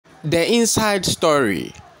The inside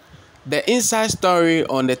story. The inside story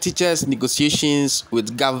on the teachers' negotiations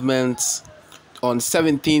with government on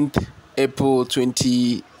 17th April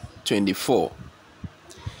 2024.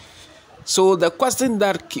 So the question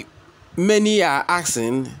that many are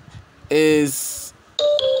asking is,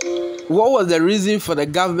 what was the reason for the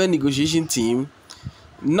government negotiation team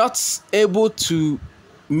not able to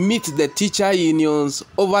meet the teacher unions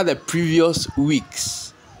over the previous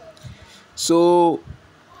weeks? So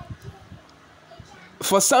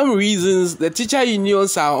for some reasons, the teacher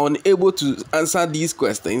unions are unable to answer these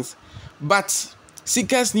questions, but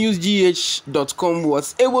seekersnewsgh.com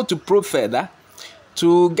was able to probe further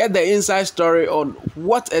to get the inside story on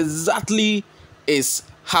what exactly is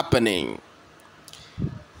happening.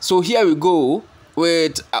 So here we go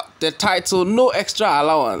with the title, No Extra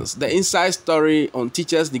Allowance, the inside story on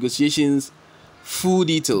teachers' negotiations, full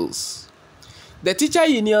details. The teacher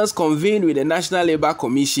unions convened with the National Labour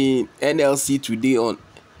Commission (NLC) today on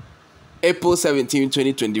April 17,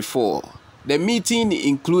 2024. The meeting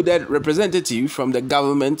included representatives from the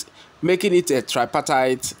government, making it a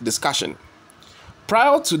tripartite discussion.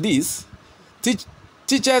 Prior to this,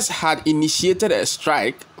 teachers had initiated a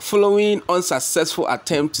strike following unsuccessful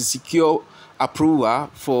attempt to secure approval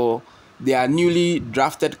for their newly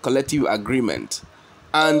drafted collective agreement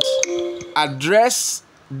and address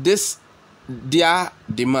their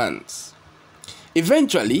demands.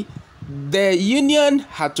 Eventually, the union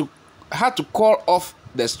had to call off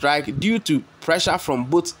the strike due to pressure from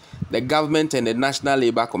both the government and the National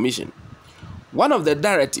Labour Commission. One of the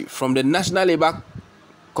directives from the National Labour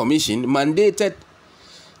Commission mandated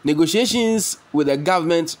negotiations with the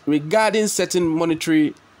government regarding certain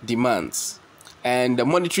monetary demands, and the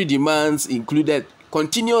monetary demands included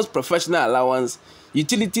continuous professional allowance,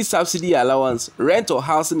 utility subsidy allowance, rent or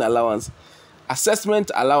housing allowance, assessment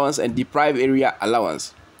allowance, and deprived area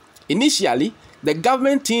allowance. Initially, the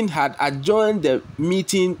government team had adjourned the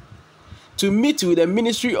meeting to meet with the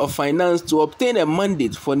Ministry of Finance to obtain a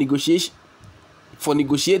mandate for negotiating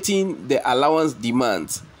the allowance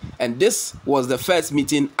demands, and this was the first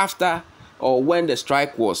meeting after or when the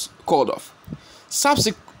strike was called off.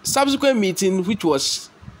 Subsequent meeting, which was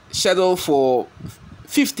scheduled for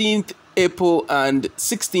 15th April and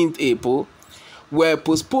 16th April, were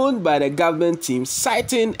postponed by the government team,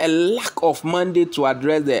 citing a lack of mandate to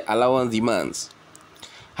address the allowance demands.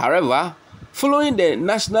 However, following the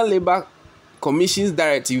National Labour Commission's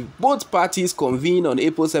directive, both parties convened on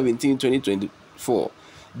April 17, 2024.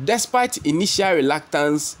 Despite initial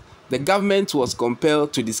reluctance, the government was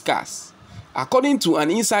compelled to discuss. According to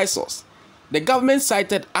an inside source, the government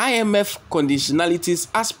cited IMF conditionalities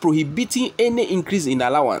as prohibiting any increase in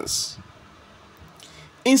allowance.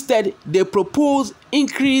 Instead, they proposed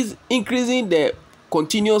increasing the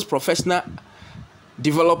continuous professional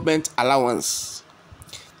development allowance.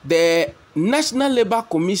 The National Labour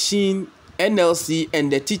Commission (NLC)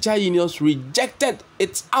 and the teacher unions rejected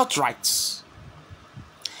it outright.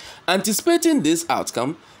 Anticipating this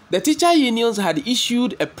outcome, the teacher unions had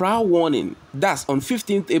issued a prior warning, thus on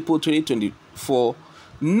 15th April 2024,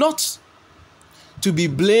 not to be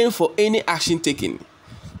blamed for any action taken.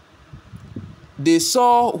 They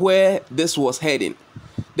saw where this was heading.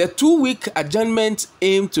 The 2-week adjournment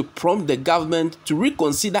aimed to prompt the government to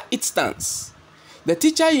reconsider its stance. The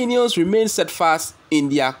teacher unions remain steadfast in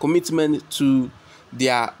their commitment to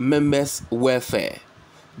their members' welfare,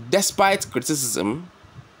 despite criticism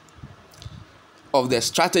of their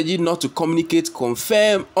strategy not to communicate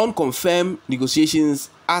unconfirmed negotiations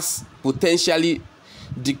as potentially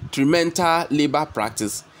detrimental labor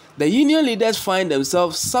practice. The union leaders find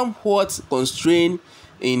themselves somewhat constrained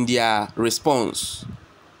in their response,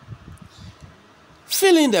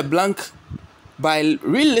 filling the blank by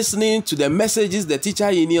re-listening to the messages the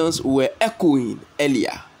teacher unions were echoing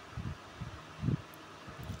earlier.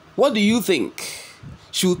 What do you think?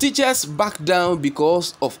 Should teachers back down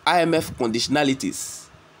because of IMF conditionalities?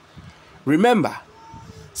 Remember,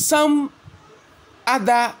 some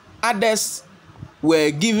others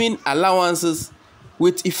were given allowances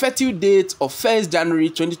with effective date of 1st January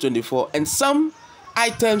 2024, and some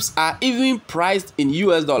items are even priced in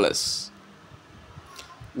US dollars.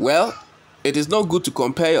 Well, it is not good to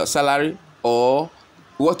compare your salary or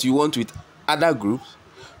what you want with other groups,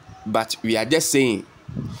 but we are just saying.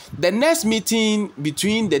 The next meeting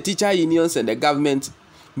between the teacher unions and the government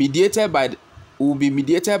will be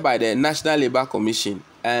mediated by the National Labour Commission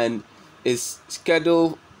and is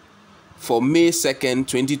scheduled for May 2nd,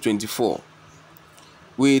 2024,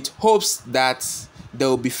 with hopes that there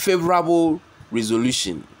will be favorable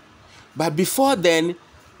resolution. But before then,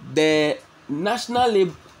 the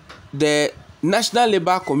National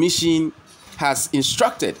Labour Commission has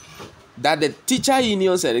instructed that the teacher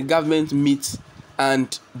unions and the government meet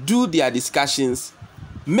and do their discussions,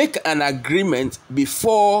 make an agreement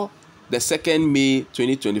before the 2nd May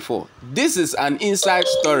 2024. This is an inside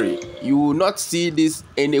story. You will not see this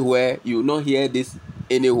anywhere. You will not hear this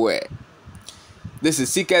anywhere. This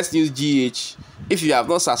is Seekers News GH. If you have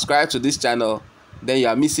not subscribed to this channel, then you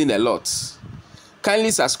are missing a lot.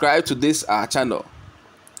 Kindly subscribe to this our channel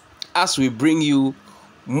as we bring you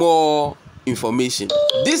more information.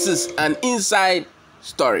 This is an inside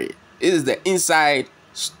story. It is the inside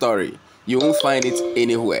story. You won't find it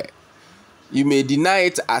anywhere. You may deny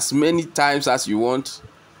it as many times as you want,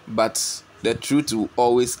 but the truth will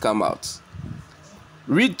always come out.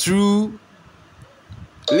 Read through,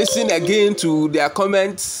 listen again to their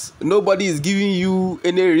comments. Nobody is giving you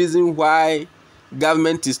any reason why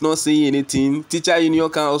government is not saying anything. Teacher union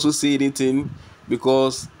can't also say anything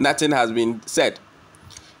because nothing has been said.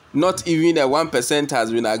 Not even a 1%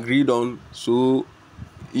 has been agreed on, so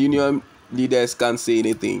union leaders can't say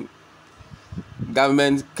anything.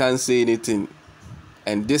 Government can't say anything.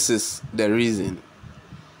 And this is the reason.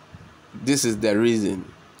 This is the reason.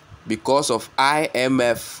 Because of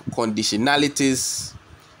IMF conditionalities,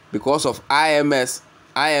 because of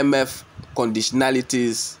IMF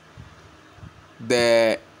conditionalities,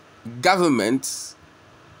 the government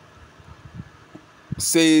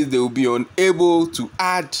says they will be unable to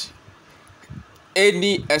add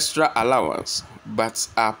any extra allowance, but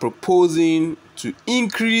are proposing to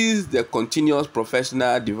increase the continuous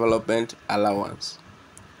professional development allowance,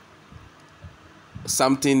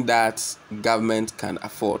 something that government can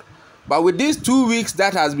afford. But with these 2 weeks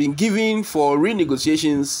that has been given for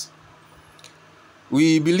renegotiations,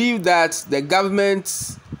 we believe that the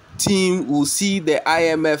government team will see the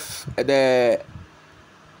IMF, the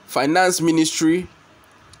finance ministry,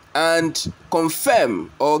 and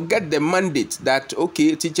confirm or get the mandate that,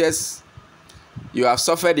 okay, teachers, you have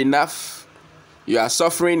suffered enough. You are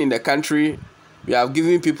suffering in the country. We have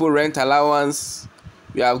given people rent allowance.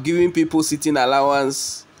 We have given people sitting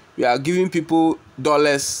allowance. We are giving people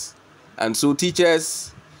dollars. And so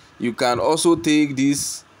teachers, you can also take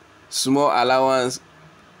this small allowance,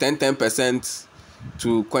 10%,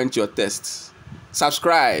 to quench your thirst.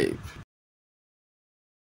 Subscribe.